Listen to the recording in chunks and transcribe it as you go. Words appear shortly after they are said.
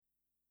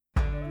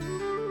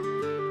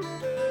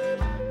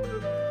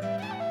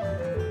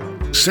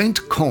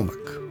Saint Cormac.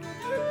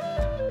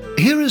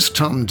 Here is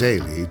Tom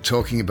Daly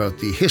talking about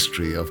the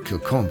history of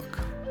Kilcormac.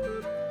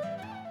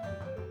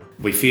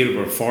 We feel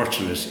we're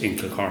fortunate in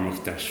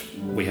Kilcormac that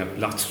we have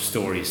lots of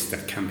stories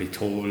that can be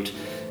told.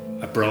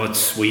 A broad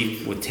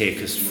sweep would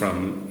take us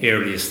from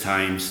earliest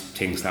times,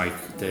 things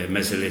like the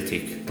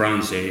Mesolithic,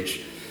 Bronze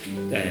Age,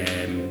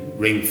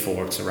 ring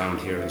forts around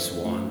here and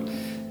so on.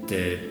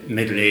 The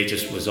Middle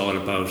Ages was all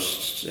about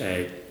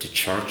the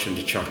church and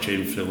the church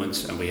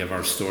influence, and we have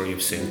our story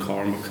of Saint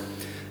Cormac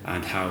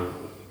and how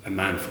a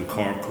man from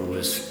Cork who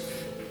was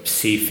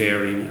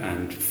seafaring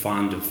and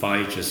fond of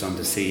voyages on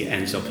the sea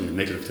ends up in the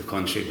middle of the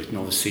country with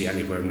no sea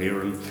anywhere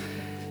near him.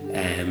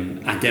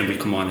 And then we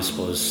come on, I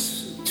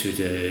suppose,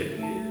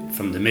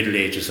 from the Middle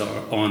Ages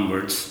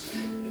onwards,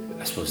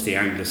 I suppose the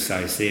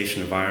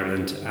Anglicisation of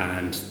Ireland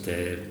and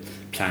the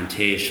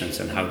plantations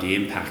and how they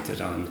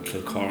impacted on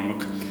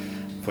Kilcormac,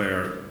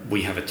 where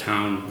we have a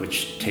town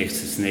which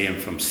takes its name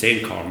from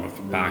Saint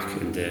Cormac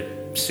back in the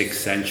 6th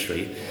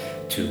century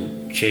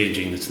to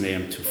changing its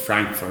name to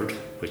Frankfurt,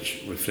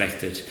 which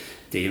reflected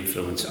the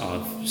influence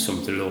of some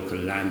of the local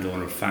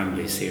landowner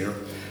families here.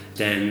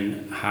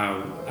 Then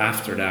how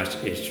after that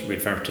it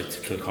reverted to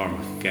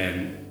Kilcormac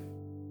again.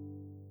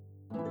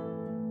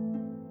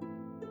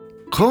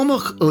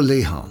 Cormac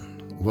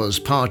O'Lehan was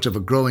part of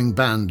a growing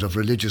band of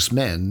religious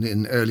men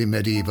in early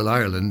medieval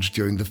Ireland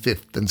during the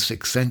 5th and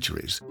 6th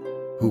centuries,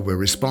 who were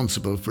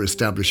responsible for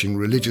establishing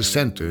religious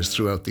centres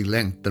throughout the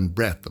length and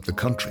breadth of the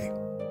country.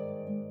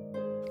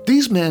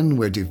 These men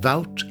were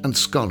devout and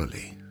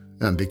scholarly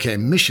and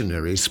became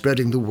missionaries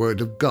spreading the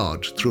word of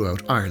God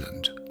throughout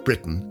Ireland,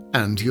 Britain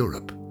and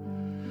Europe.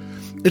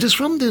 It is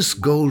from this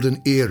golden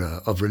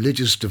era of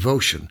religious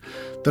devotion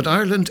that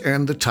Ireland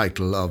earned the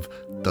title of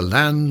the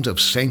Land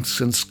of Saints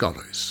and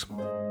Scholars.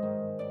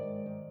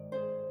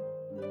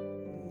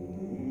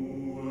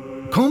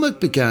 Cormac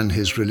began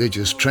his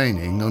religious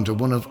training under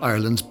one of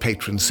Ireland's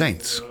patron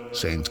saints,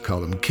 St.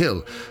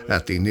 Columcille,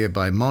 at the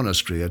nearby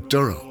monastery at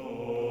Durrow.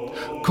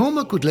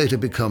 Cormac would later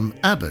become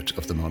abbot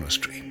of the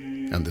monastery,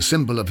 and the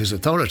symbol of his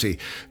authority,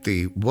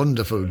 the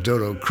wonderful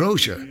Durrow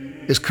crozier,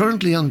 is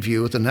currently on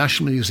view at the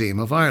National Museum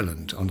of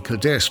Ireland on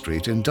Kildare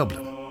Street in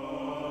Dublin.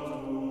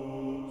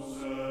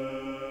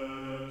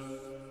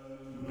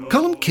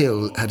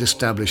 Columcille had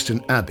established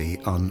an abbey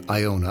on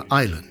Iona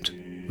Island,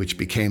 which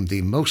became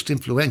the most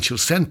influential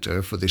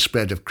centre for the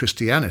spread of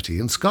Christianity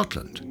in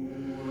Scotland.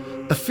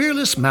 A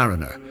fearless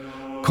mariner,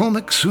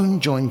 Cormac soon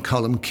joined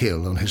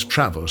Columcille on his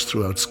travels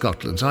throughout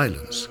Scotland's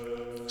islands,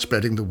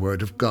 spreading the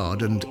word of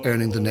God and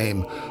earning the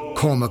name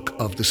Cormac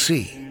of the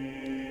Sea.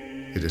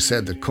 It is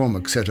said that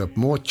Cormac set up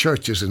more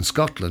churches in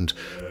Scotland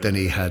than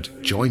he had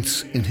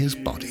joints in his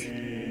body.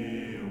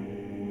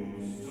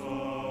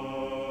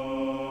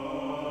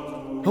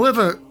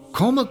 However,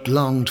 Cormac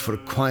longed for a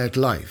quiet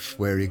life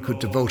where he could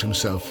devote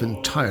himself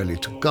entirely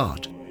to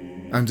God,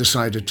 and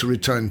decided to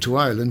return to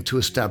Ireland to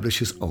establish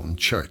his own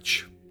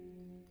church.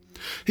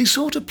 He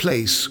sought a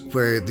place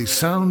where the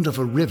sound of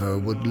a river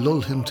would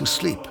lull him to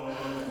sleep,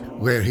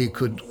 where he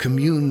could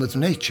commune with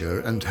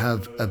nature and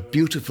have a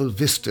beautiful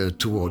vista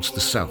towards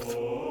the south.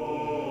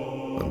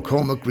 When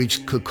Cormac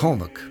reached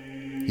Kilcormac,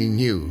 he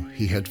knew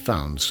he had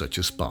found such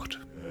a spot.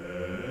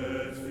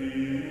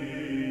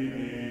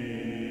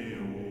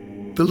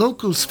 The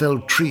locals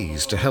felled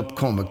trees to help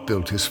Cormac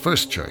build his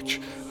first church,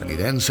 and he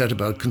then set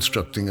about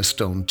constructing a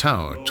stone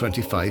tower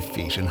 25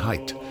 feet in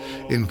height,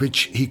 in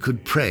which he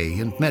could pray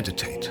and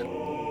meditate.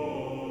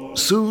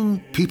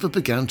 Soon, people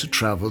began to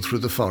travel through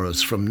the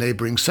forest from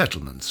neighbouring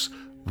settlements,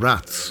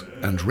 raths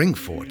and ring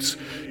forts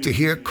to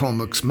hear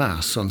Cormac's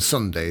Mass on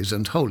Sundays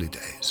and holy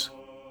days.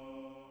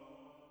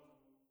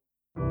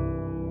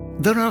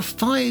 There are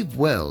 5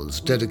 wells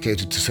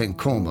dedicated to St.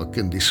 Cormac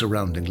in the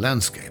surrounding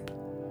landscape.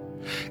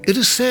 It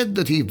is said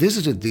that he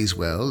visited these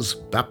wells,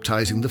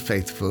 baptizing the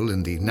faithful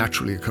in the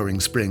naturally occurring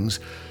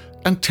springs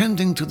and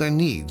tending to their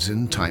needs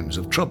in times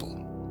of trouble.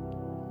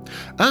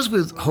 As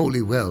with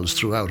holy wells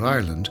throughout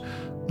Ireland,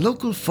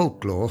 local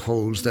folklore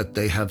holds that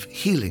they have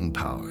healing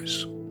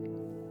powers.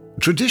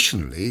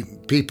 Traditionally,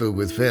 people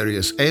with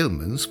various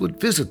ailments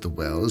would visit the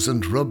wells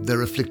and rub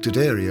their afflicted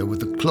area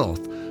with a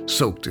cloth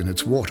soaked in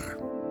its water.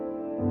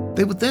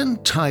 They would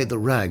then tie the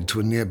rag to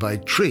a nearby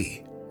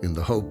tree in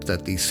the hope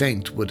that the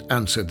saint would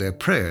answer their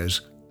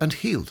prayers and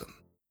heal them.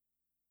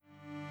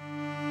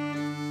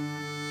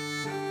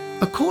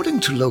 According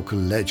to local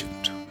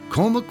legend,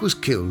 Cormac was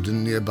killed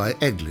in nearby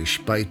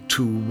Eglish by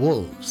 2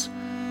 wolves,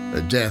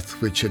 a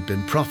death which had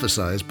been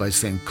prophesied by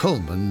St.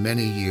 Colman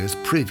many years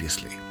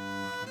previously.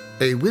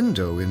 A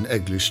window in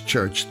Eglish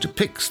Church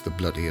depicts the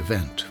bloody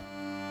event.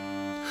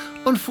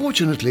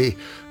 Unfortunately,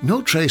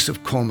 no trace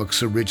of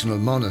Cormac's original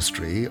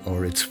monastery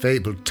or its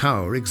fabled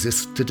tower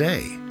exists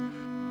today.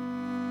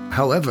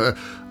 However,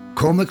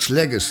 Cormac's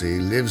legacy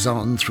lives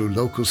on through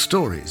local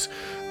stories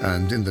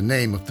and in the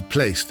name of the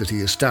place that he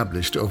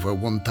established over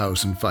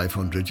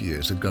 1,500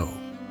 years ago.